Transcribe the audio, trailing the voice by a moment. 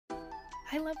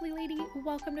Hi, lovely lady.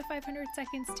 Welcome to 500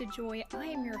 Seconds to Joy. I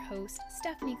am your host,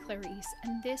 Stephanie Clarice,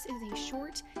 and this is a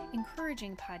short,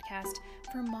 encouraging podcast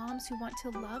for moms who want to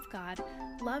love God,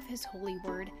 love His holy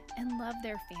word, and love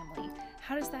their family.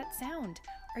 How does that sound?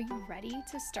 Are you ready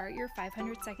to start your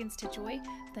 500 Seconds to Joy?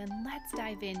 Then let's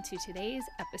dive into today's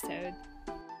episode.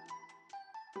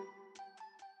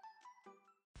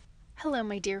 Hello,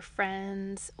 my dear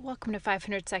friends. Welcome to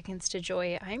 500 Seconds to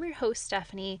Joy. I'm your host,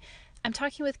 Stephanie. I'm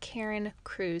talking with Karen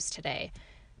Cruess today.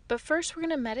 But first, we're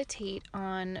going to meditate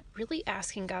on really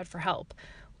asking God for help.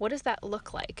 What does that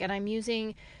look like? And I'm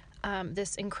using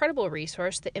this incredible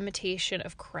resource, The Imitation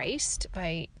of Christ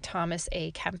by Thomas A.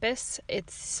 Kempis.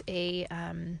 It's a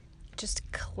just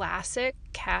classic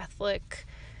Catholic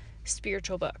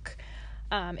spiritual book.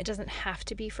 It doesn't have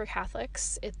to be for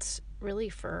Catholics. It's really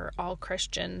for all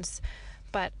Christians,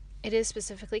 but it is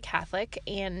specifically Catholic,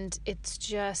 and it's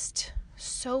just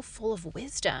so full of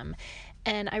wisdom.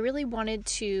 And I really wanted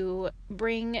to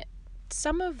bring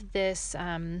some of this,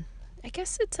 I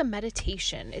guess it's a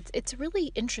meditation. It's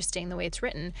really interesting the way it's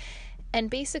written.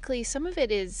 And basically some of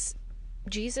it is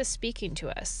Jesus speaking to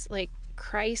us, like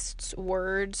Christ's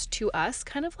words to us,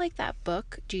 kind of like that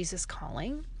book, Jesus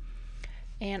Calling.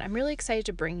 And I'm really excited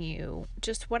to bring you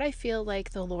just what I feel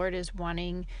like the Lord is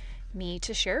wanting me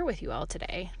to share with you all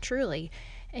today, truly.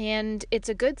 And it's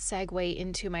a good segue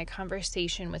into my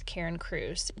conversation with Karen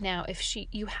Cruess. Now, if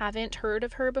you haven't heard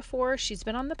of her before, she's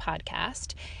been on the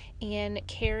podcast, and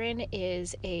Karen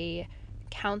is a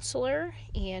counselor,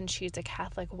 and she's a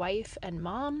Catholic wife and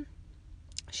mom.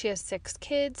 She has 6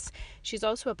 kids. She's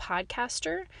also a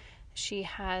podcaster. She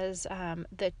has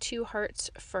the Two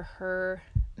Hearts for Her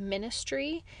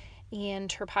ministry,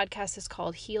 and her podcast is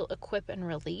called Heal, Equip, and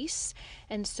Release.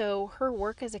 And so her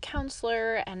work as a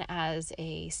counselor and as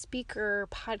a speaker,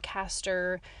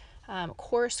 podcaster,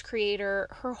 course creator,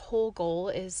 her whole goal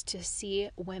is to see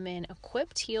women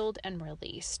equipped, healed, and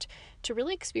released to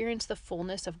really experience the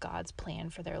fullness of God's plan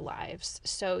for their lives.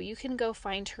 So you can go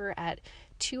find her at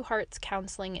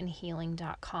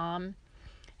twoheartscounselingandhealing.com.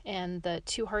 And the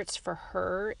Two Hearts for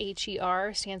Her,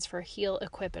 HER, stands for Heal,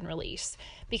 Equip, and Release,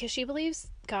 because she believes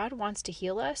God wants to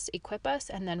heal us, equip us,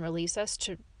 and then release us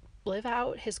to live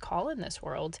out His call in this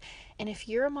world. And if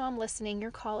you're a mom listening,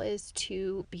 your call is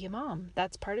to be a mom.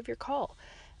 That's part of your call.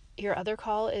 Your other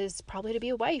call is probably to be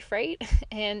a wife, right?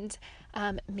 And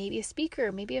maybe a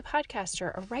speaker, maybe a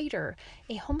podcaster, a writer,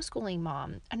 a homeschooling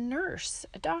mom, a nurse,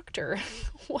 a doctor,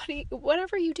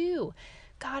 whatever you do.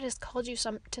 God has called you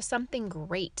to something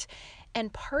great.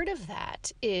 And part of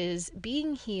that is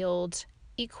being healed,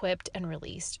 equipped, and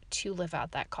released to live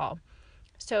out that call.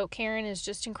 So Karen is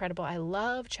just incredible. I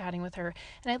love chatting with her,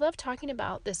 and I love talking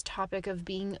about this topic of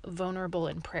being vulnerable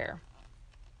in prayer.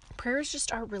 Prayer is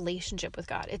just our relationship with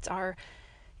God. It's our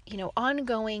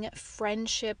ongoing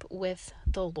friendship with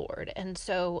the Lord. And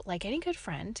so, like any good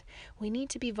friend, we need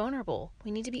to be vulnerable.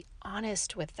 We need to be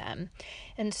honest with them.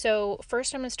 And so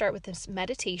first I'm going to start with this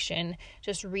meditation,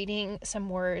 just reading some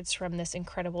words from this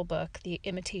incredible book, The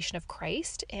Imitation of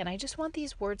Christ. And I just want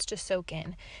these words to soak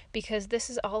in, because this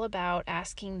is all about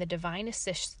asking the divine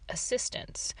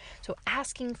assistance. So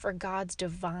asking for God's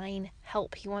divine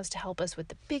help. He wants to help us with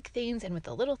the big things and with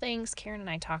the little things. Karen and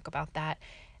I talk about that.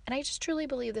 And I just truly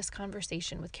believe this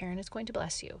conversation with Karen is going to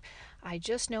bless you. I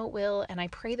just know it will, and I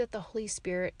pray that the Holy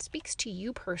Spirit speaks to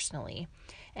you personally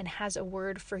and has a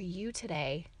word for you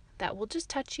today that will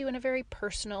just touch you in a very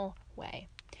personal way.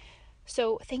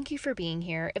 So thank you for being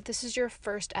here. If this is your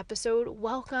first episode,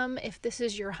 welcome. If this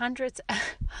is your 100th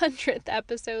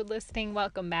episode listening,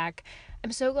 welcome back.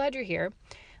 I'm so glad you're here.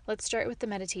 Let's start with the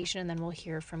meditation, and then we'll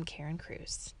hear from Karen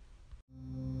Cruess.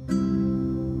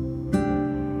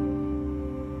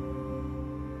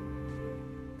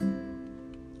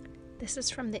 This is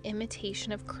from The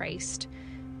Imitation of Christ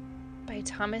by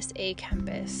Thomas A.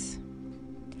 Kempis.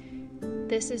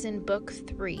 This is in Book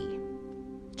 3,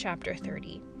 Chapter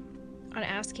 30, on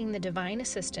asking the divine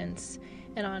assistance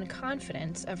and on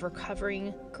confidence of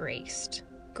recovering grace.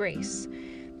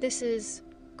 This is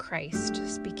Christ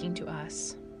speaking to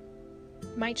us.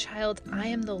 My child, I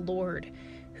am the Lord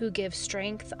who gives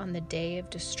strength on the day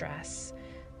of distress.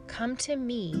 Come to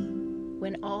me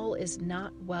when all is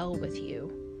not well with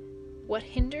you. What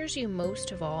hinders you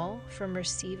most of all from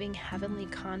receiving heavenly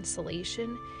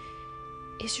consolation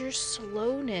is your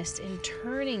slowness in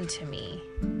turning to me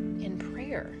in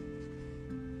prayer.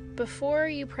 Before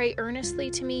you pray earnestly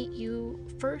to me, you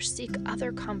first seek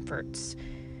other comforts,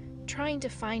 trying to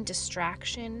find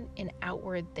distraction in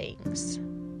outward things.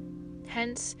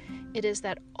 Hence, it is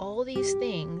that all these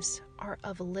things are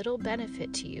of little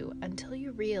benefit to you until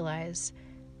you realize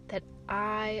that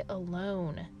I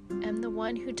alone am the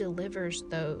one who delivers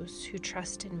those who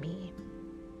trust in me.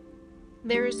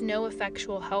 There is no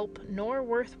effectual help, nor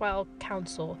worthwhile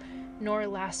counsel, nor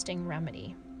lasting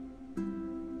remedy.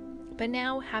 But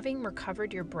now, having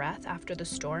recovered your breath after the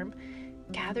storm,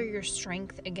 gather your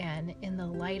strength again in the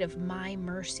light of my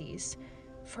mercies,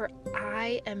 for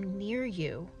I am near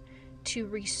you to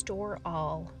restore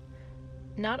all,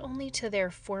 not only to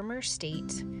their former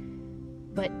state,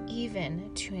 but even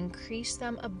to increase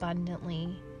them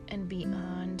abundantly and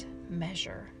beyond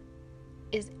measure.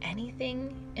 Is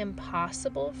anything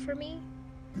impossible for me?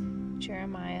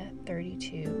 Jeremiah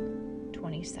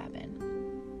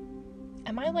 32:27.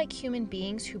 Am I like human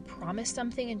beings who promise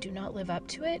something and do not live up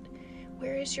to it?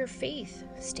 Where is your faith?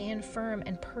 Stand firm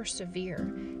and persevere.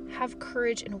 Have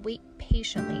courage and wait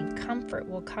patiently. Comfort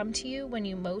will come to you when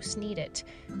you most need it.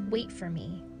 Wait for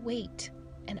me. Wait,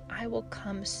 and I will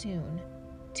come soon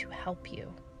to help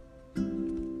you.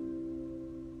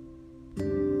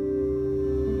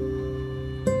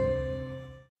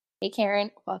 Hey,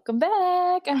 Karen, welcome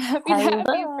back. I'm happy to have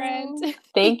you, friend.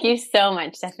 Thank you so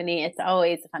much, Stephanie. It's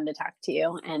always fun to talk to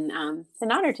you, and it's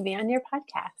an honor to be on your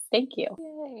podcast. Thank you.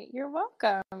 Yay, you're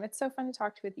welcome. It's so fun to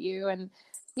talk with you. And,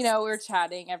 you know, we're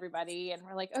chatting, everybody, and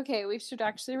we're like, okay, we should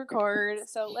actually record.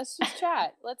 So let's just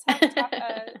chat. Let's have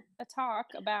a talk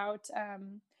about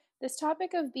this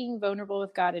topic of being vulnerable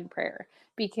with God in prayer,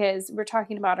 because we're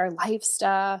talking about our life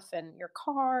stuff and your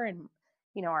car and,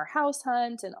 you know, our house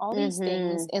hunt and all these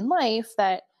things in life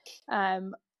that,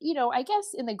 you know, I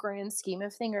guess in the grand scheme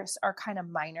of things are kind of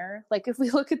minor. Like if we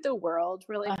look at the world,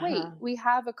 we're like, wait, we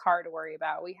have a car to worry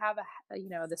about. We have you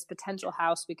know, this potential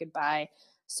house we could buy.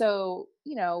 So,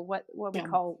 you know, what we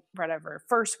call whatever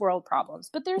first world problems,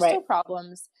 but there's still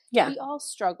problems. Yeah. We all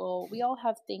struggle. We all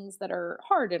have things that are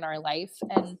hard in our life,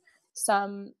 and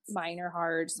some minor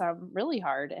hard, some really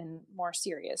hard and more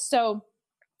serious. So,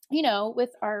 you know,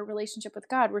 with our relationship with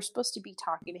God, we're supposed to be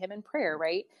talking to him in prayer,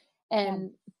 right?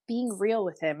 And being real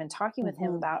with him and talking with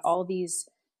him about all these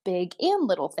big and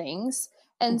little things.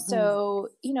 And so,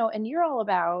 you know, and you're all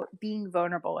about being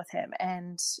vulnerable with him.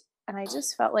 And I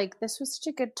just felt like this was such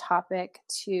a good topic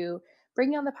to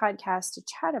bring on the podcast to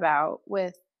chat about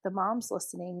with the moms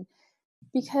listening,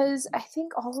 because I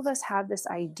think all of us have this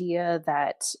idea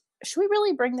that, should we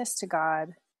really bring this to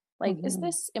God? Like, is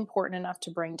this important enough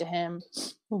to bring to him?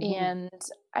 And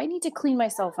I need to clean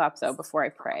myself up, though, before I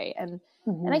pray. And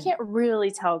I can't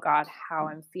really tell God how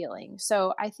I'm feeling.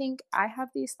 So I think I have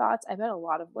these thoughts. I bet a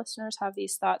lot of listeners have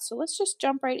these thoughts. So let's just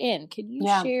jump right in. Can you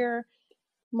share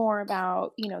more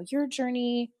about, you know, your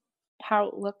journey, how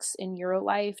it looks in your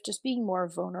life, just being more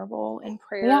vulnerable in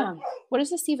prayer? Yeah. What does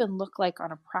this even look like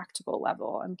on a practical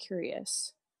level? I'm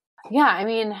curious. Yeah, I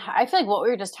mean, I feel like what we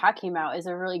were just talking about is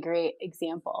a really great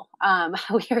example.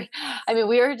 We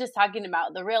were just talking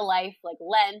about the real life, like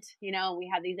Lent, you know, we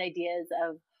have these ideas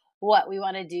of what we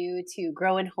want to do to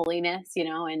grow in holiness, you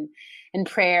know, and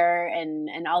prayer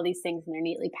and all these things, and they're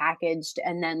neatly packaged.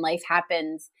 And then life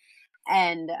happens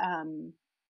and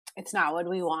it's not what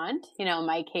we want. You know, in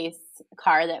my case, a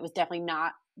car that was definitely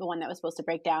not the one that was supposed to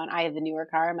break down. I have the newer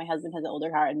car. My husband has the older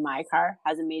car, and my car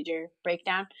has a major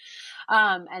breakdown.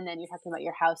 And then you're talking about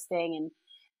your house thing,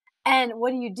 and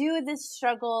what do you do with this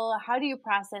struggle? How do you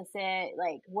process it?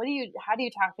 Like, how do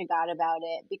you talk to God about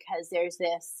it? Because there's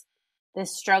this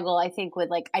struggle, I think, with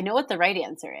like, I know what the right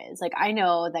answer is. Like, I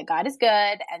know that God is good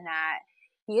and that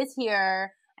he is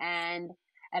here, and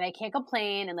I can't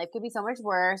complain, and life could be so much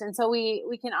worse. And so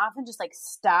we can often just like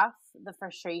stuff the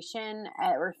frustration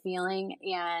that we're feeling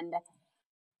and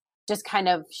just kind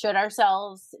of shut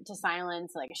ourselves to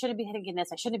silence. Like, I shouldn't be thinking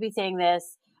this. I shouldn't be saying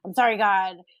this. I'm sorry,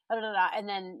 God. Blah, blah, blah. And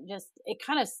then just, it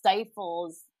kind of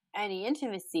stifles any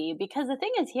intimacy, because the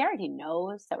thing is, he already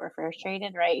knows that we're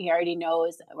frustrated, right? He already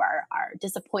knows our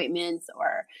disappointments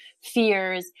or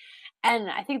fears.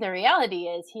 And I think the reality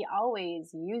is he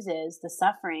always uses the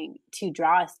suffering to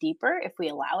draw us deeper if we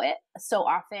allow it. So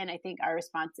often, I think our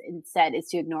response instead is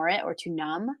to ignore it or to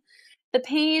numb the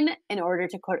pain in order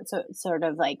to sort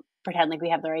of like pretend like we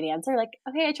have the right answer. Like,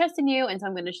 okay, I trust in you, and so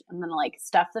I'm gonna like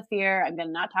stuff the fear. I'm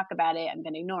gonna not talk about it. I'm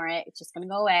gonna ignore it. It's just gonna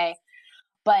go away.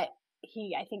 But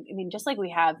just like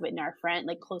we have in our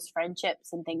close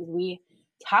friendships and things, we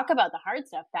talk about the hard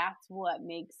stuff. That's what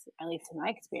makes, at least in my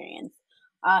experience,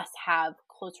 us have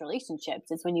close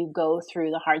relationships. It's when you go through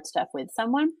the hard stuff with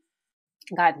someone.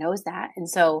 God knows that. And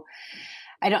so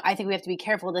I think we have to be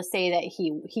careful to say that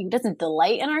he doesn't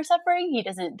delight in our suffering. He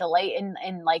doesn't delight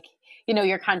in like,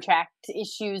 your contract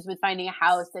issues with finding a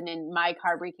house, and in my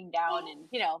car breaking down, and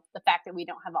the fact that we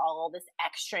don't have all this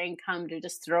extra income to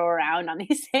just throw around on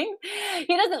these things.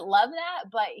 He doesn't love that,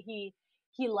 but he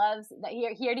loves that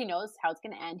he already knows how it's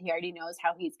going to end. He already knows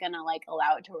how he's going to like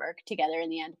allow it to work together in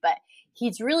the end. But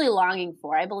he's really longing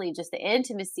for, I believe, just the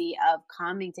intimacy of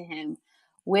coming to him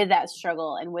with that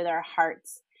struggle and with our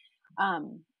hearts.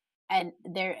 And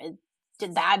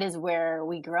that is where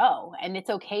we grow. And it's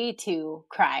okay to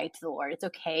cry to the Lord. It's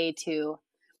okay to,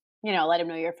 let him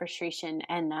know your frustration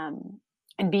and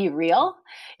be real,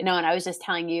 and I was just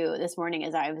telling you this morning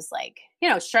as I was like,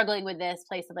 struggling with this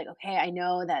place of like, okay, I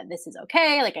know that this is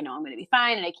okay. Like, I know I'm going to be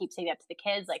fine. And I keep saying that to the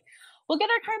kids, like, we'll get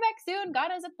our car back soon.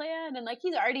 God has a plan. And like,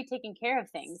 he's already taking care of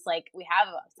things. Like, we have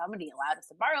somebody allowed us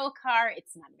to borrow a car.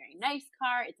 It's not a very nice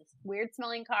car. It's a weird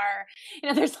smelling car.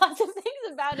 There's lots of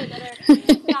things about it that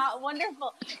are not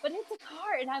wonderful, but it's a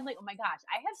car. And I'm like, oh my gosh,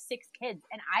 I have 6 kids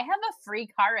and I have a free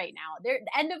car right now. They're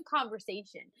the end of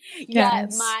conversation.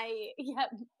 Yes.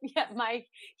 Yet my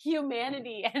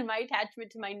humanity and my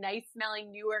attachment to my nice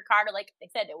smelling newer car, like I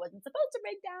said, it wasn't supposed to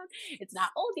break down. It's not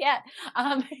old yet.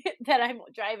 That I'm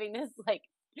driving this like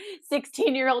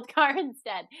 16-year-old car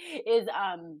instead is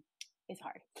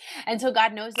hard. And so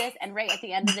God knows this. And right at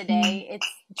the end of the day, it's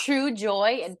true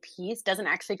joy and peace doesn't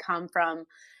actually come from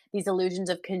these illusions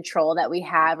of control that we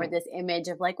have, or this image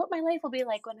of like what my life will be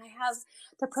like when I have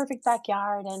the perfect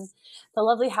backyard and the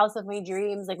lovely house of my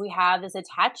dreams. Like, we have this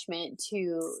attachment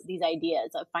to these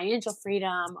ideas of financial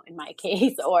freedom in my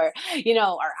case, or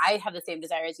I have the same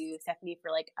desire as you, Stephanie,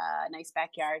 for like a nice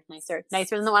backyard, nicer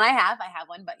than the one I have. I have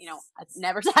one, but it's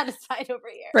never satisfied over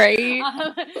here. Right.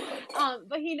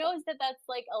 But he knows that that's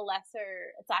like a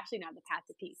lesser, it's actually not the path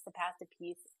to peace. The path to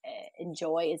peace and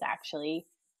joy is actually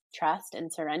trust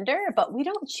and surrender, but we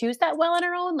don't choose that well on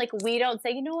our own. Like, we don't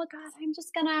say, you know what, God, I'm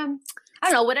just gonna,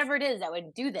 I don't know, whatever it is that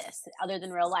would do this other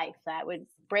than real life, that would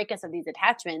break us of these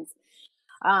attachments.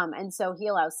 And so he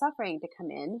allows suffering to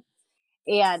come in,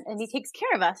 and he takes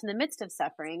care of us in the midst of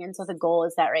suffering. And so the goal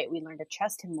is that, right, we learn to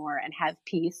trust him more and have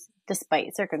peace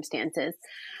despite circumstances.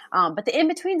 But the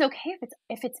in-between's okay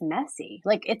if it's messy.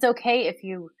 Like, it's okay if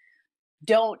you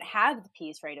don't have the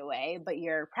peace right away, but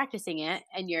you're practicing it,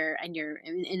 and you're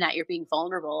in that you're being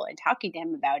vulnerable and talking to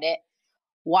him about it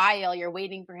while you're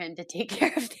waiting for him to take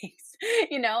care of things,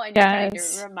 and you're trying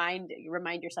to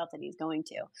remind yourself that he's going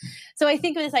to. So I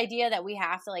think this idea that we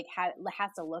have to like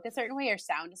have to look a certain way or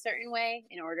sound a certain way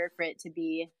in order for it to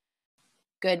be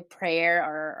good prayer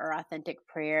or authentic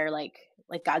prayer, like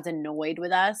God's annoyed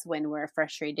with us when we're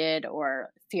frustrated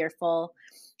or fearful,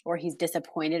 or he's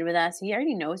disappointed with us. He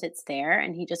already knows it's there,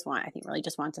 and he really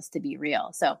just wants us to be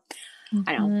real. So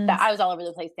I know that I was all over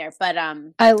the place there, but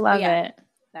I love it.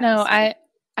 No,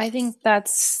 I think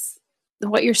that's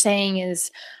what you're saying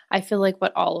is, I feel like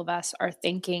what all of us are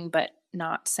thinking but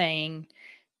not saying.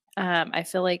 I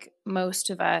feel like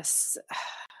most of us,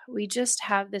 we just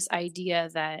have this idea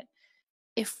that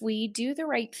if we do the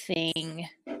right thing,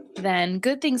 then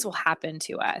good things will happen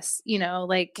to us.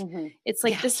 It's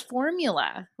like this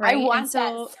formula, right? I want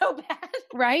that so bad.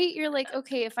 Right? You're like,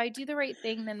 okay, if I do the right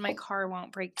thing, then my car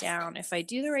won't break down. If I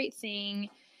do the right thing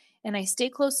and I stay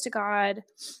close to God,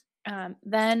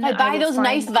 then I buy those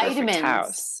nice vitamins.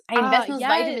 House. I invest in those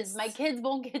vitamins. My kids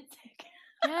won't get sick.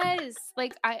 Yes.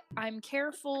 Like I'm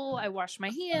careful. I wash my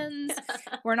hands.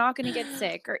 We're not going to get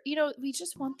sick. Or, we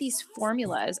just want these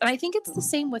formulas. And I think it's the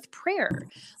same with prayer.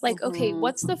 Like, okay,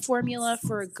 what's the formula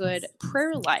for a good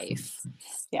prayer life?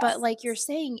 Yeah. But like you're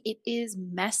saying, it is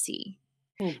messy.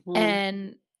 Mm-hmm.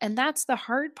 And that's the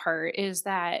hard part, is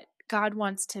that God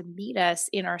wants to meet us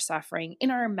in our suffering,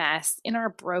 in our mess, in our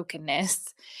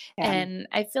brokenness. Yeah. And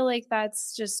I feel like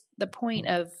that's just the point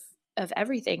of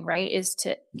everything, right? Is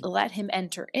to let him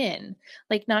enter in,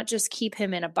 like not just keep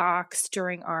him in a box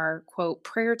during our quote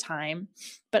prayer time,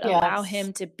 but allow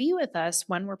him to be with us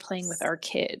when we're playing with our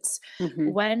kids,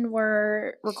 when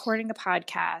we're recording a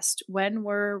podcast, when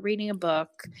we're reading a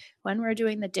book, when we're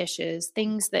doing the dishes,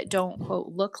 things that don't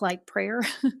quote look like prayer.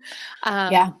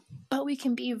 But we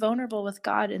can be vulnerable with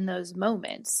God in those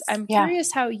moments. I'm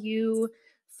curious how you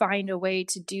find a way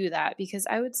to do that, because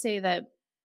I would say that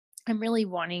I'm really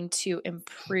wanting to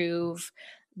improve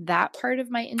that part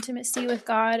of my intimacy with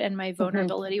God and my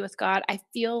vulnerability with God. I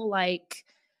feel like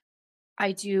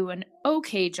I do an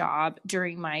okay job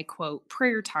during my quote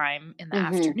prayer time in the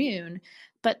afternoon,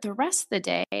 but the rest of the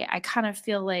day, I kind of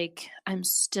feel like I'm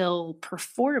still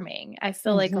performing. I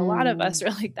feel like a lot of us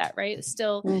are like that, right?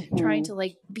 Still trying to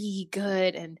like be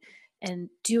good and and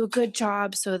do a good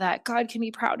job so that God can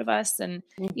be proud of us, and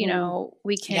Mm-hmm.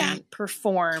 we Yeah. can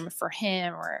perform for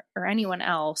him or anyone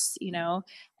else,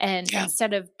 and Yeah.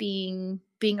 instead of being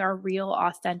our real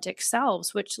authentic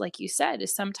selves, which, like you said,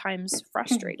 is sometimes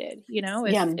frustrated.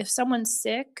 Yeah. If someone's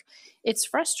sick, it's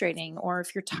frustrating, or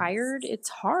if you're tired, it's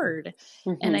hard.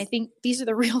 And Mm-hmm. I think these are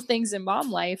the real things in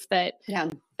mom life Yeah.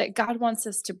 that God wants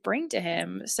us to bring to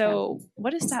him. Yeah. So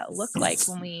what does that look like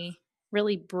when we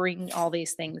really bring all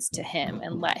these things to him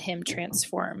and let him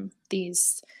transform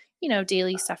these,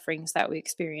 daily sufferings that we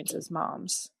experience as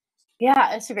moms?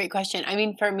 Yeah, that's a great question. I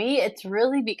mean, for me, it's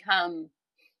really become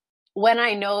when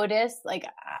I notice like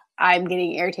I'm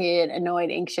getting irritated, annoyed,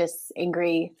 anxious,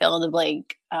 angry, fill in the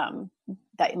blank,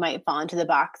 that might fall into the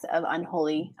box of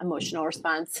unholy emotional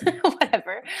response,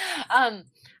 whatever. Um,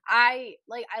 I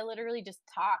literally just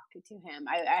talk to him.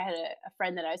 I had a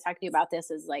friend that I was talking to about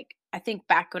this is like, I think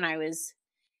back when I was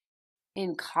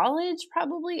in college,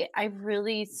 probably, I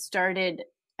really started.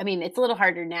 I mean, it's a little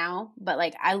harder now, but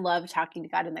like I love talking to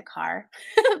God in the car.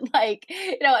 Like,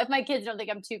 if my kids don't think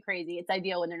I'm too crazy, it's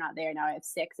ideal when they're not there. Now I have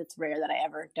six. It's rare that I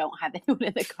ever don't have anyone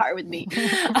in the car with me.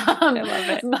 I Um, love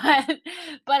it.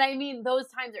 but I mean, those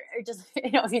times are just,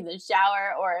 in the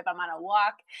shower or if I'm on a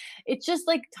walk, it's just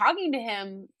like talking to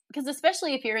him. Because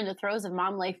especially if you're in the throes of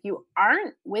mom life, you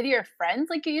aren't with your friends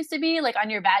like you used to be. Like on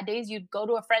your bad days, you'd go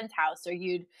to a friend's house or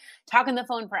you'd talk on the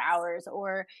phone for hours,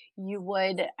 or you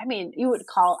would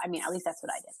call, at least that's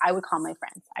what I did. I would call my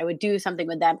friends. I would do something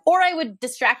with them, or I would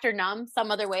distract or numb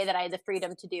some other way that I had the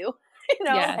freedom to do.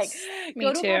 Like Yes, me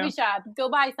go to a coffee too. shop, go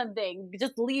buy something,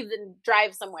 just leave and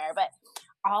drive somewhere. But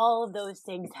all of those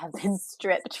things have been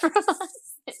stripped from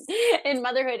us in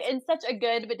motherhood in such a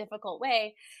good but difficult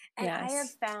way. And I have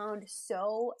Yes. found this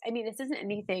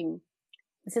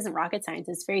isn't rocket science.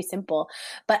 It's very simple.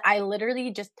 But I literally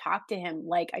just talk to him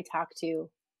like I talk to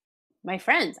my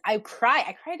friends. I cry.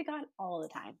 I cry to God all the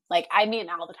time. Like, all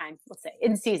the time. Let's say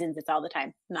in seasons, it's all the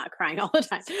time. Not crying all the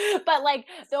time. But like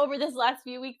over this last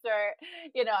few weeks, where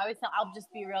I'll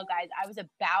just be real, guys. I was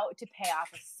about to pay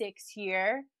off a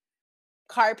 6-year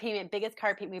car payment, biggest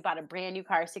car payment. We bought a brand new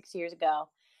car 6 years ago,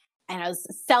 and I was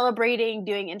celebrating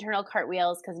doing internal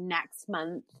cartwheels because next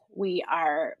month we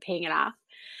are paying it off.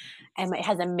 And it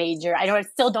has a major, I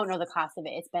still don't know the cost of it.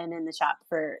 It's been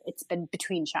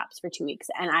between shops for 2 weeks.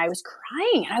 And I was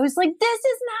crying. And I was like, this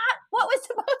is not what was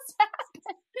supposed to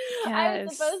happen. I was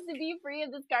Yes. supposed to be free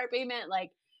of this car payment.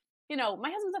 Like, my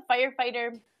husband's a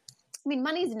firefighter. I mean,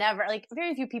 money's never, like,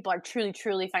 very few people are truly,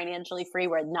 truly financially free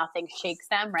where nothing shakes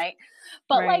them, right?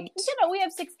 But, like, Right. we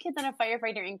have 6 kids on a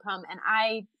firefighter income, and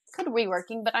I could be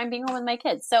working, but I'm being home with my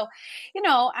kids. So,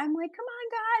 I'm like, come on,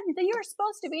 God, you were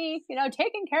supposed to be,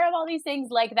 taking care of all these things,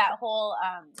 like that whole,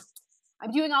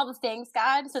 I'm doing all the things,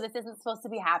 God, so this isn't supposed to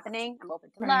be happening. I'm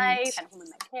open to life, Right. I'm home with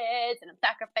my kids, and I'm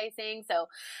sacrificing. So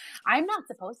I'm not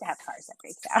supposed to have cars that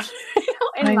break down,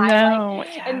 in I my life, know.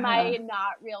 in Yeah. my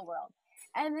not real world.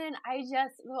 And then I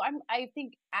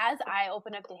think as I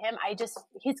open up to him,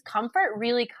 his comfort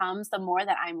really comes the more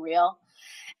that I'm real.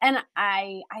 And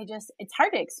it's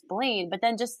hard to explain, but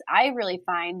then I really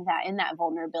find that in that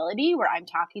vulnerability where I'm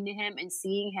talking to him and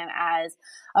seeing him as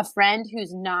a friend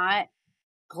who's not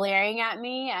glaring at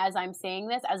me as I'm saying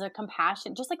this, as a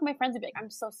compassion, just like my friends would be like, I'm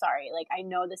so sorry. Like, I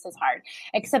know this is hard.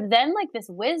 Except then, like, this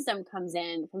wisdom comes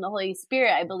in from the Holy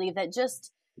Spirit, I believe, that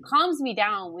just calms me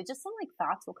down with just some like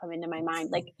thoughts will come into my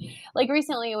mind. Like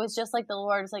recently, it was just like the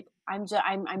Lord was like, I'm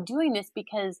doing this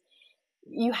because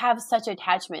you have such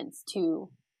attachments to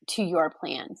your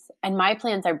plans, and my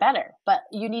plans are better, but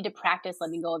you need to practice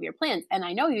letting go of your plans. And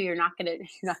I know you're not going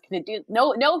to do,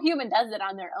 no human does it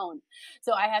on their own.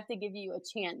 So I have to give you a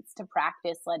chance to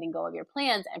practice letting go of your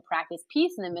plans and practice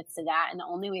peace in the midst of that. And the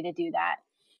only way to do that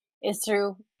is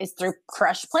through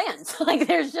crushed plans. Like,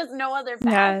 there's just no other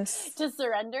path Yes. to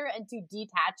surrender and to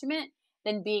detachment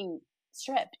than being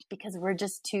stripped, because we're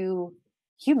just too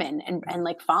human and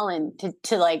like fallen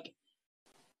to like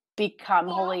become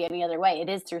holy any other way. It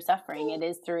is through suffering. It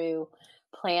is through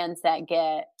plans that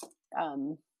get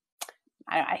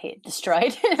I hate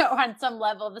destroyed on some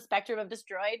level of the spectrum of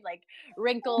destroyed, like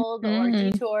wrinkled or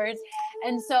Mm. detoured.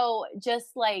 And so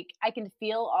just like I can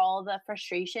feel all the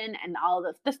frustration and all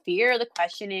the fear, the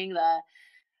questioning, the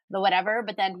whatever.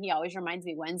 But then he always reminds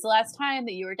me, when's the last time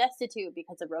that you were destitute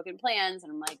because of broken plans?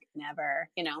 And I'm like, never,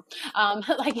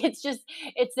 like, it's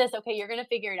this, okay, you're going to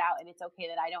figure it out. And it's okay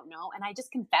that I don't know. And I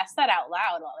just confess that out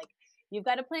loud. Like, you've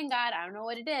got a plan, God. I don't know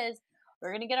what it is. We're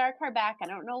going to get our car back. I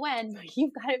don't know when, but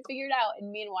you've got it figured out.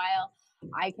 And meanwhile,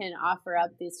 I can offer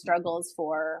up these struggles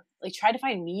for like try to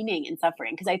find meaning in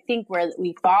suffering. Cause I think where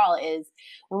we fall is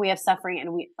when we have suffering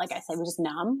and we, like I said, we just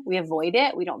numb, we avoid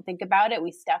it. We don't think about it.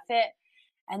 We stuff it.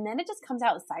 And then it just comes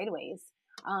out sideways.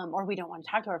 Or we don't want to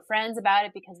talk to our friends about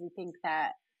it because we think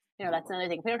that, that's another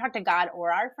thing. If we don't talk to God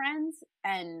or our friends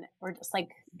and we're just like,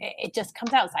 it just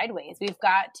comes out sideways. We've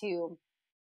got to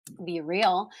be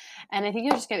real. And I think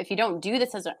you're just gonna, if you don't do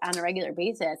this on a regular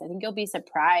basis, I think you'll be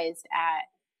surprised at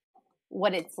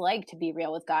what it's like to be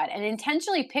real with God and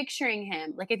intentionally picturing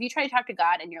him. Like if you try to talk to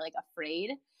God and you're like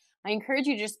afraid, I encourage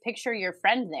you to just picture your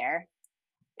friend there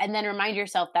and then remind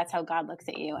yourself that's how God looks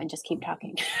at you and just keep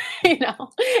talking.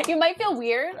 You might feel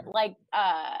weird, like,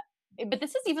 but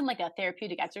this is even like a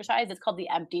therapeutic exercise. It's called the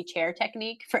empty chair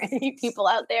technique for any people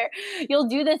out there. You'll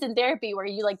do this in therapy where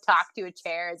you like talk to a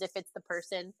chair as if it's the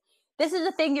person. This is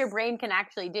a thing your brain can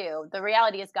actually do. The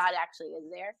reality is God actually is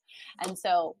there. And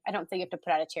so I don't think you have to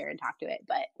put out a chair and talk to it,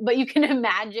 but you can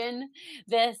imagine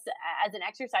this as an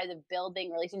exercise of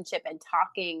building relationship and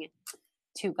talking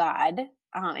to God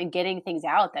and getting things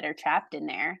out that are trapped in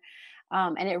there.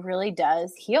 And it really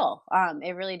does heal.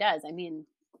 It really does. I mean,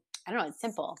 I don't know, it's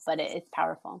simple, but it's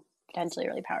powerful, potentially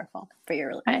really powerful for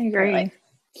your I prayer life. agree.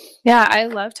 Yeah, I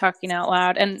love talking out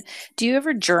loud. And do you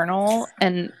ever journal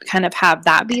and kind of have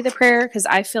that be the prayer? Because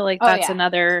I feel like Oh that's yeah.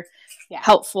 another Yeah.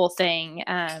 helpful thing.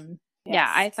 Yeah,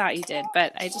 Yes. I thought you did,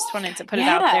 but I just wanted to put it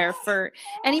out Yeah. there for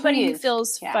anybody who Please.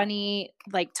 feels Yeah. funny,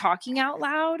 like talking out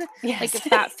loud. Yes. Like if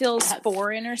that feels Yes.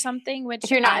 foreign or something, which If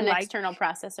you're not I an like. external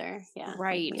processor. Yeah.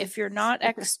 Right. Like If you're not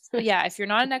if you're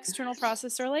not an external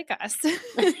processor like us,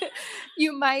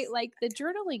 you might like the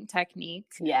journaling technique.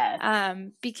 yes.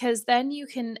 Because then you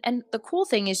can, and the cool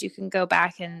thing is you can go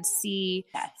back and see,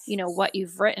 Yes. what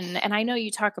you've written. And I know you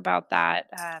talk about that,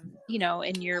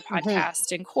 in your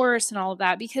podcast and course and all of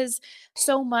that, because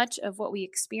so much of what we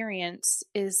experience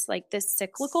is like this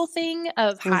cyclical thing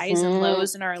of highs and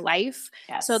lows in our life.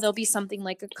 Yes. So there'll be something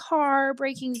like a car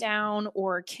breaking down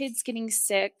or kids getting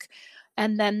sick.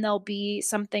 And then there'll be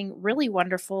something really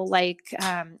wonderful like,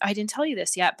 I didn't tell you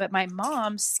this yet, but my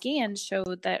mom's scan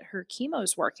showed that her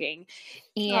chemo's working.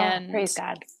 And praise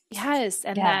God. yes,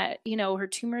 and that, her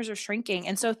tumors are shrinking.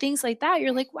 And so things like that,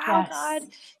 you're like, wow, Yes. God,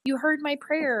 you heard my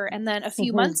prayer. And then a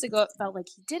few months ago, it felt like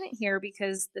he didn't hear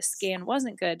because the scan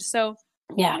wasn't good. So,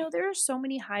 there are so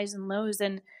many highs and lows.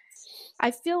 And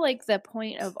I feel like the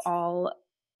point of all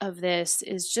of this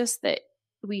is just that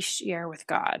we share with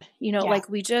God, like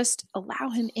we just allow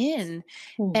him in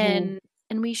and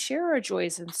we share our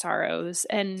joys and sorrows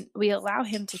and we allow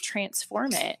him to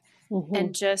transform it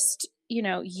and just,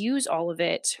 use all of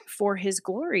it for his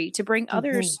glory to bring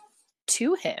others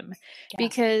to him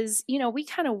because, we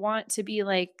kind of want to be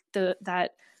like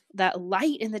that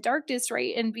light in the darkness,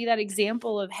 right? And be that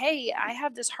example of, hey, I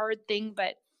have this hard thing,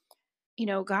 but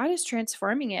God is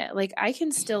transforming it. Like I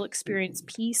can still experience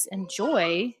peace and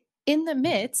joy in the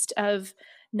midst of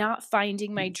not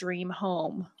finding my dream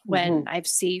home when I've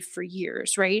saved for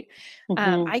years, right?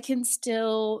 I can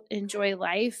still enjoy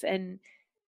life and,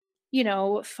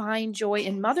 find joy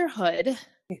in motherhood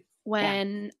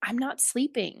when I'm not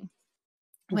sleeping,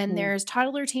 when there's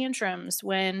toddler tantrums,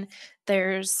 when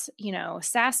there's,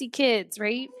 sassy kids,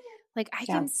 right? Like I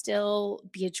can still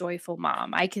be a joyful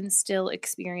mom. I can still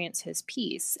experience his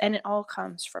peace. And it all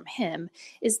comes from him.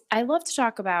 I love to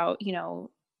talk about,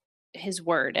 his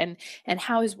word and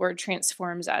how his word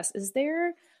transforms us. Is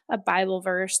there a Bible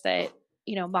verse that,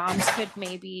 moms could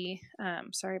maybe,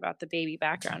 sorry about the baby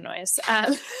background noise.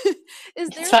 Is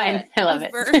there I love a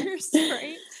it. verse,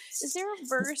 right? Is there a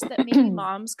verse that maybe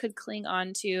moms could cling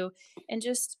on to and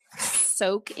just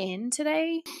soak in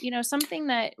today? Something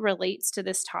that relates to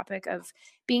this topic of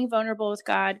being vulnerable with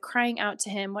God, crying out to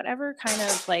him, whatever kind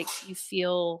of like you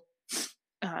feel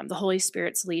the Holy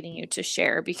Spirit's leading you to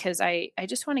share, because I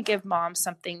just want to give moms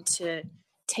something to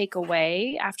take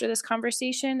away after this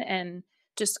conversation and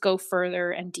just go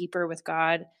further and deeper with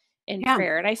God in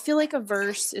prayer. And I feel like a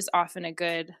verse is often a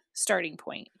good starting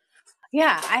point.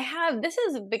 Yeah, this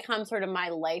has become sort of my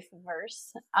life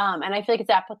verse. And I feel like it's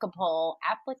applicable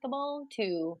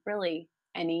to really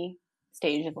any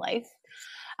stage of life.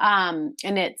 And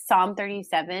it's Psalm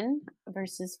 37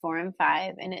 verses 4 and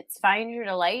 5. And it's find your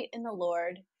delight in the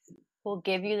Lord who will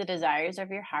give you the desires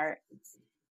of your heart.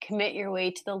 Commit your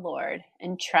way to the Lord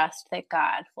and trust that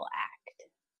God will act.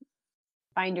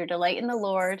 Find your delight in the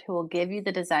Lord who will give you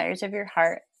the desires of your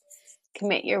heart.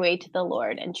 Commit your way to the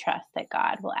Lord and trust that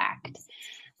God will act.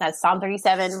 That's Psalm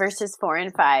 37 verses 4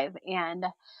 and 5. And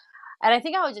I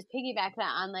think I would just piggyback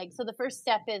that on so the first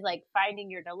step is like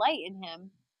finding your delight in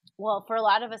him. Well, for a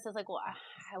lot of us, it's like, well,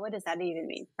 what does that even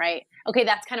mean? Right. Okay.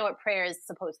 That's kind of what prayer is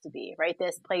supposed to be, right?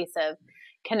 This place of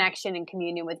connection and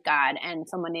communion with God. And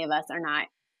so many of us are not,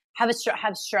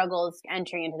 have struggles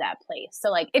entering into that place. So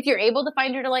like, if you're able to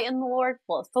find your delight in the Lord,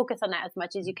 well, focus on that as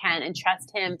much as you can and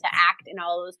trust him to act in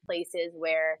all those places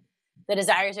where the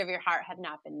desires of your heart have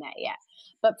not been met yet.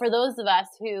 But for those of us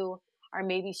who are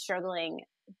maybe struggling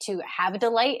to have a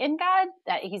delight in God,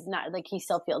 that he's not, like, he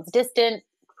still feels distant.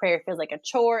 Prayer feels like a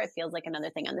chore. It feels like another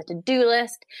thing on the to-do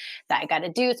list that I got to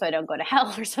do so I don't go to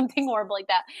hell or something horrible like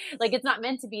that. Like, it's not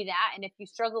meant to be that. And if you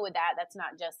struggle with that, that's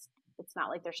not just, it's not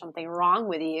like there's something wrong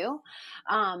with you.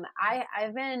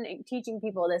 I've been teaching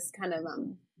people this kind of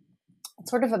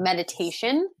sort of a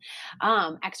meditation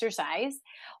exercise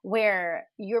where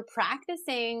you're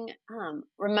practicing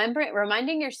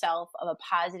reminding yourself of a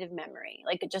positive memory.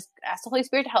 Like, just ask the Holy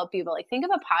Spirit to help you, but like, think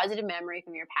of a positive memory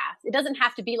from your past. It doesn't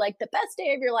have to be like the best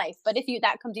day of your life, but if you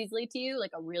that comes easily to you,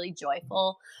 like a really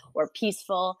joyful or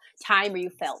peaceful time where you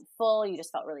felt full, you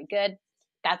just felt really good,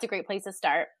 that's a great place to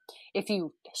start. If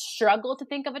you struggle to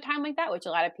think of a time like that, which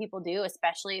a lot of people do,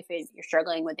 especially if you're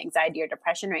struggling with anxiety or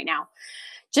depression right now,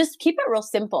 just keep it real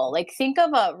simple. Like, think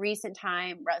of a recent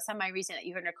time, semi-recent, that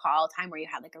you can recall, a time where you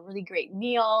had like a really great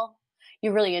meal,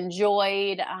 you really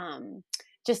enjoyed,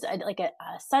 just a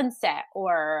sunset,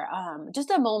 or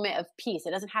just a moment of peace.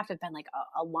 It doesn't have to have been like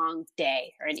a long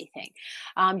day or anything.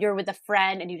 You're with a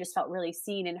friend and you just felt really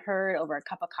seen and heard over a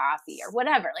cup of coffee or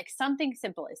whatever. Like, something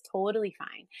simple is totally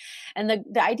fine. And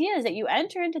the idea is that you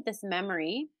enter into this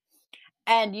memory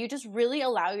and you just really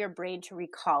allow your brain to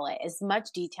recall it as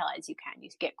much detail as you can. You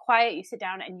get quiet, you sit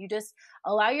down, and you just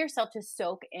allow yourself to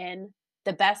soak in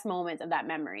the best moments of that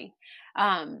memory.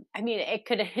 I mean, it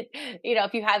could,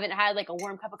 if you haven't had like a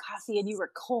warm cup of coffee and you were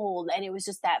cold and it was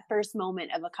just that first moment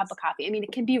of a cup of coffee. I mean,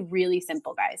 it can be really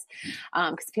simple, guys,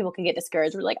 because people can get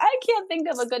discouraged. We're like, I can't think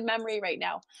of a good memory right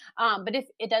now. But if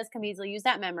it does come easily, use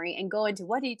that memory and go into,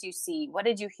 what did you see? What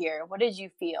did you hear? What did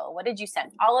you feel? What did you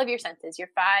sense? All of your senses, your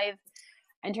five.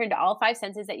 Enter into all five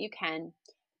senses that you can.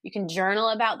 You can journal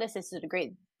about this. This is a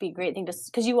great thing to,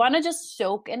 because you want to just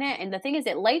soak in it. And the thing is,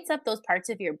 it lights up those parts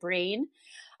of your brain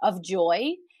of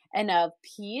joy and of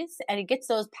peace, and it gets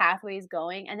those pathways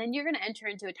going. And then you're going to enter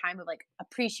into a time of like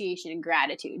appreciation and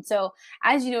gratitude. So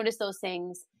as you notice those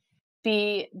things,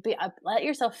 let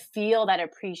yourself feel that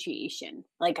appreciation,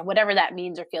 like whatever that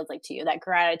means or feels like to you, that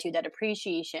gratitude, that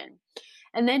appreciation.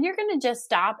 And then you're going to just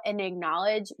stop and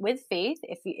acknowledge with faith.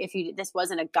 If you this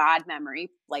wasn't a God memory,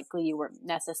 likely you weren't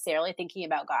necessarily thinking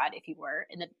about God. If you were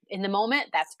in the moment,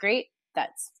 that's great.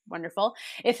 That's wonderful.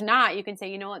 If not, you can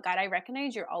say, you know what, God, I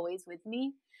recognize you're always with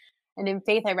me. And in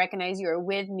faith, I recognize you are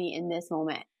with me in this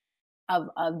moment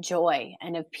of joy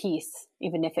and of peace,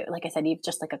 even if it, like I said, even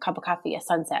just like a cup of coffee, a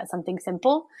sunset, something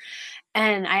simple.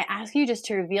 And I ask you just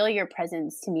to reveal your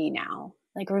presence to me now.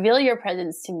 Like, reveal your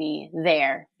presence to me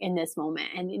there in this moment.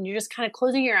 And you're just kind of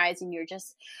closing your eyes and you're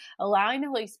just allowing the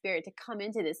Holy Spirit to come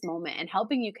into this moment and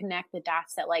helping you connect the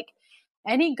dots that, like,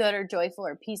 any good or joyful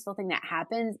or peaceful thing that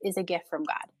happens is a gift from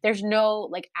God. There's no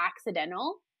like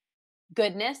accidental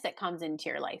goodness that comes into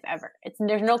your life ever.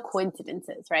 There's no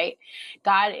coincidences, right?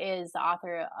 God is the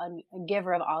author, a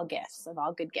giver of all gifts, of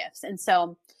all good gifts. And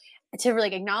so to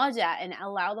really acknowledge that and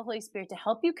allow the Holy Spirit to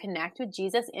help you connect with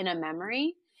Jesus in a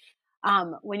memory,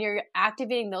 when you're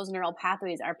activating those neural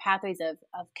pathways, are pathways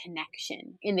of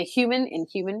connection in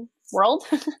human world,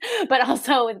 but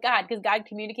also with God, because God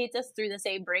communicates us through the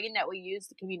same brain that we use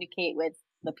to communicate with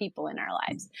the people in our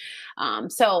lives.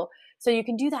 So you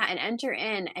can do that and enter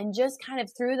in, and just kind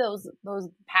of through those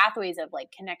pathways of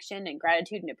like connection and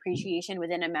gratitude and appreciation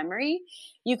within a memory,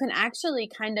 you can actually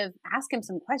kind of ask him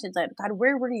some questions like, God,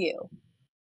 where were you?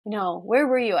 Where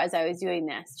were you as I was doing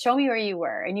this? Show me where you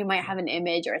were. And you might have an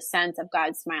image or a sense of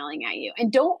God smiling at you.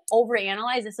 And don't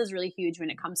overanalyze. This is really huge when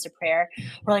it comes to prayer.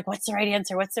 We're like, what's the right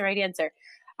answer? What's the right answer?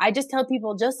 I just tell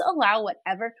people, just allow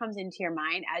whatever comes into your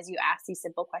mind as you ask these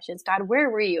simple questions. God, where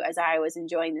were you as I was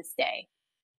enjoying this day?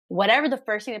 Whatever the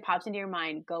first thing that pops into your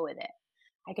mind, go with it.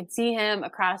 I could see him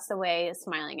across the way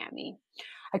smiling at me.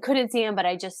 I couldn't see him, but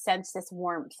I just sensed this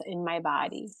warmth in my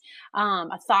body.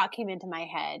 A thought came into my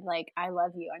head, like, I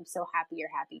love you. I'm so happy you're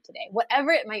happy today.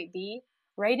 Whatever it might be,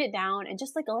 write it down and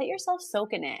just like let yourself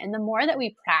soak in it. And the more that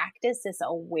we practice this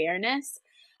awareness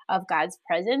of God's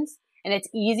presence, and it's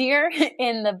easier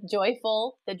in the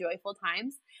joyful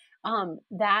times,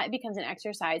 that becomes an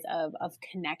exercise of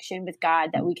connection with God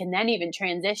that we can then even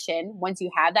transition. Once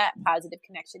you have that positive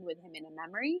connection with him in a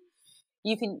memory,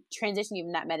 you can transition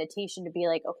even that meditation to be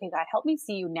like, okay, God, help me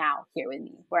see you now here with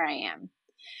me where I am.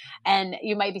 And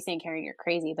you might be saying, Karen, you're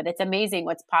crazy, but it's amazing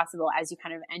what's possible as you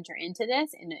kind of enter into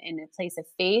this in a place of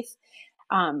faith,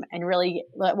 and really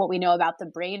what we know about the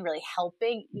brain really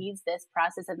helping ease this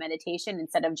process of meditation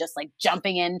instead of just like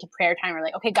jumping into prayer time or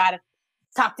like, okay, God,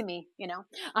 talk to me,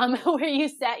 where you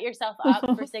set yourself up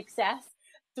for success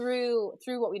through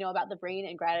what we know about the brain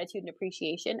and gratitude and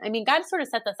appreciation. I mean, God sort of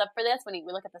sets us up for this when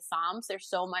we look at the Psalms. There's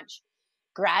so much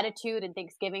gratitude and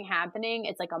thanksgiving happening.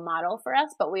 It's like a model for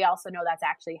us, but we also know that's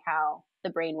actually how the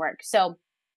brain works. So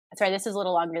that's right. This is a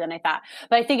little longer than I thought,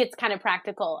 but I think it's kind of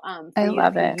practical for I you if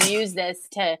love you it. use this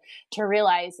to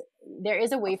realize there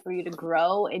is a way for you to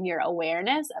grow in your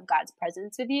awareness of God's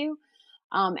presence with you,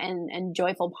 and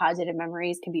joyful, positive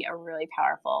memories can be a really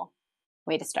powerful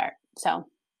way to start. So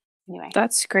anyway,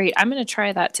 That's great. I'm going to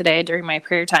try that today during my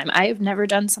prayer time. I have never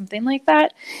done something like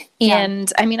that. yeah,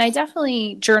 And I mean, I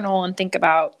definitely journal and think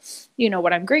about,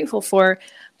 what I'm grateful for,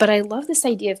 but I love this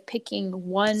idea of picking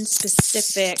one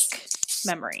specific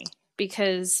memory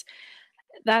because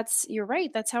you're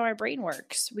right. That's how our brain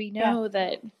works. We yeah, know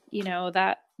that,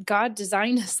 that God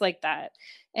designed us like that.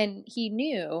 And he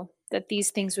knew that these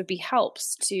things would be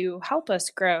helps to help us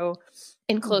grow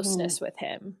in mm-hmm, closeness with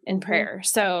him in mm-hmm, prayer.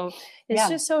 So it's yeah,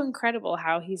 just so incredible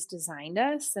how he's designed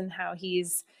us and how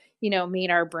he's, made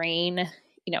our brain,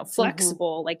 mm-hmm,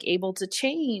 flexible, like able to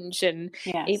change and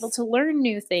able yes, to learn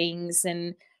new things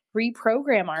and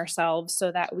reprogram ourselves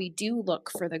so that we do look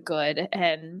for the good.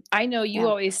 And I know you yeah,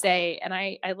 always say, and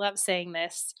I love saying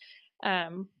this,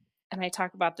 and I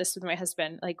talk about this with my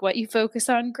husband, like what you focus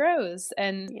on grows.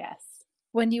 And yes,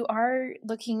 when you are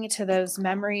looking to those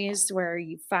memories where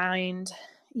you found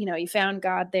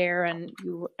God there and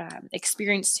you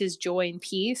experienced his joy and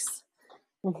peace,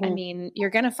 I mm-hmm, mean, you're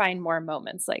going to find more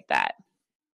moments like that.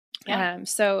 yeah.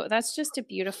 So that's just a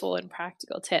beautiful and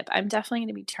practical tip. I'm definitely going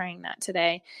to be trying that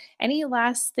today. Any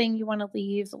last thing you want to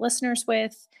leave the listeners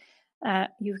with?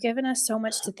 You've given us so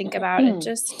much to think about, and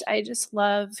I just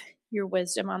love your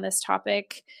wisdom on this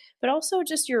topic, but also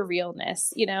just your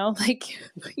realness. Like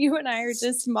you and I are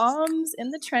just moms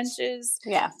in the trenches,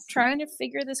 Yeah, trying to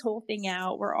figure this whole thing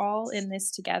out. We're all in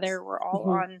this together. We're all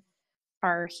mm-hmm, on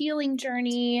our healing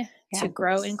journey to yeah,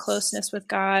 grow in closeness with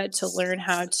God, to learn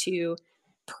how to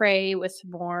pray with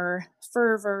more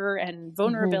fervor and mm-hmm,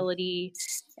 vulnerability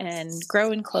and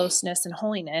grow in closeness and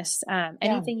holiness. yeah.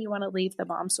 Anything you want to leave the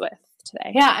moms with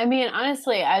today? Yeah, I mean,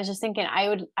 honestly, I was just thinking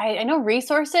I know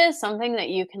resources, something that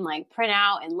you can like print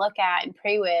out and look at and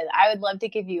pray with. I would love to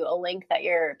give you a link that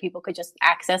your people could just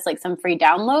access like some free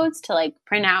downloads to like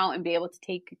print out and be able to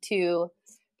take to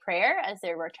prayer as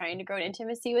they were trying to grow in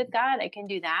intimacy with God. I can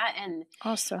do that. And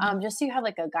Awesome. just so you have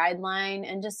like a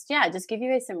guideline and just give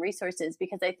you guys some resources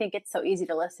because I think it's so easy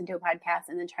to listen to a podcast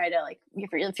and then try to like,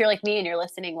 if you're like me and you're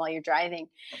listening while you're driving,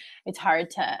 it's hard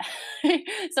to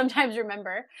sometimes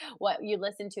remember what you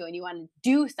listen to and you want to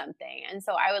do something. And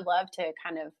so I would love to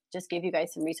kind of just give you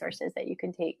guys some resources that you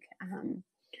can take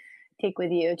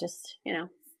with you, just,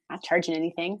 not charging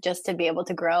anything, just to be able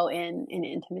to grow in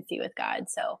intimacy with God.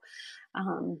 So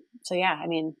yeah, I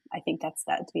mean, I think that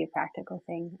to be a practical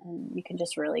thing. And you can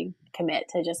just really commit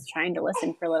to just trying to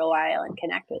listen for a little while and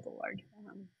connect with the Lord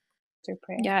through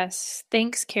prayer. Yes.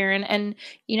 Thanks, Karen. And,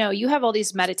 you have all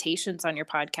these meditations on your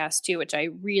podcast too, which I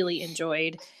really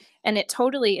enjoyed. And it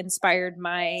totally inspired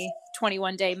my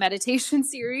 21-day meditation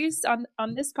series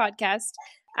on this podcast.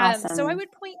 So I Awesome.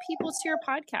 would point people to your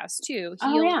podcast too,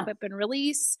 Oh Heal, yeah. Equip, and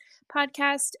Release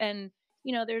podcast. And,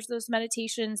 there's those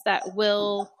meditations that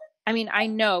will, I mean, I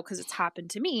know because it's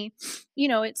happened to me,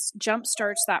 it's jump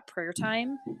starts that prayer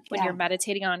time when you're Yeah.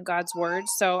 meditating on God's word.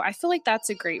 So I feel like that's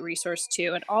a great resource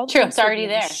too. And all the True. It's links will be already in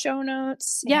the there. show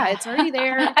notes. Yeah, Yeah. it's already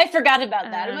there. I forgot about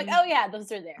that. I'm like, Um, oh yeah,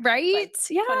 those are there. It's right? like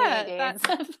 28 Yeah, days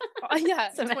of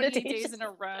yeah, some 28 meditation. days in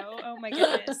a row. Oh my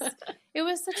goodness. It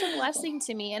was such a blessing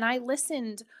to me. And I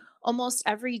listened almost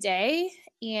every day.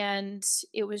 And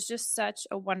it was just such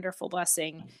a wonderful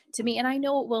blessing to me. And I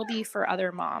know it will be for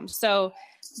other moms. So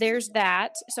there's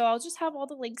that. So I'll just have all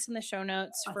the links in the show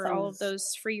notes for all Awesome. of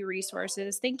those free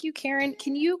resources. Thank you, Karen.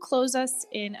 Can you close us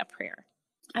in a prayer?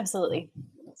 Absolutely.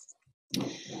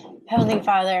 Heavenly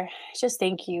Father, just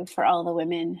thank you for all the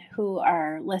women who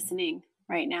are listening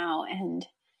right now. And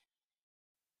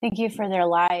thank you for their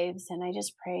lives. And I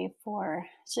just pray for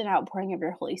just an outpouring of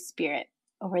your Holy Spirit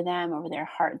over them, over their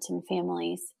hearts and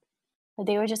families, that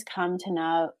they would just come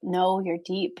to know your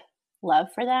deep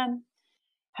love for them,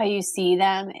 how you see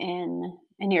them,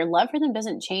 and your love for them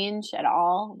doesn't change at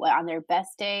all on their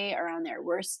best day or on their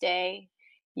worst day.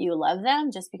 You love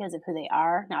them just because of who they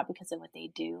are, not because of what they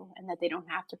do, and that they don't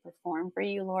have to perform for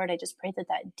you, Lord. I just pray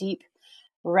that deep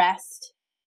rest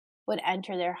would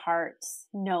enter their hearts,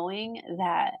 knowing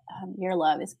that your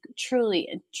love is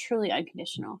truly, truly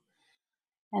unconditional.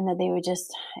 and that they would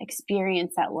just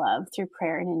experience that love through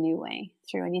prayer in a new way,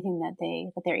 through anything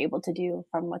that they're able to do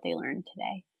from what they learned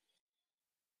today.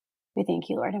 We thank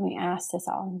you, Lord, and we ask this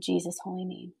all in Jesus' holy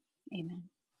name. Amen.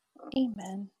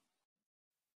 Amen.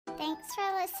 Thanks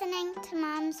for listening to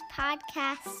Mom's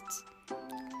podcast.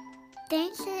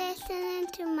 Thanks for listening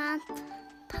to Mom's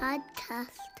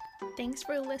podcast. Thanks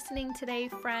for listening today,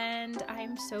 friend.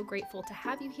 I'm so grateful to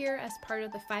have you here as part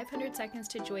of the 500 Seconds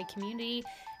to Joy community.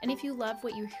 And if you love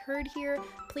what you heard here,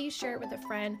 please share it with a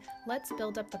friend. Let's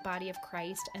build up the body of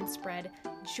Christ and spread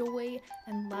joy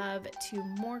and love to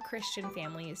more Christian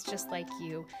families just like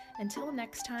you. Until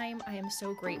next time, I am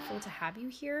so grateful to have you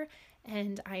here,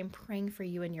 and I am praying for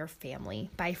you and your family.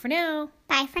 Bye for now.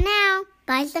 Bye for now.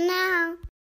 Bye for now.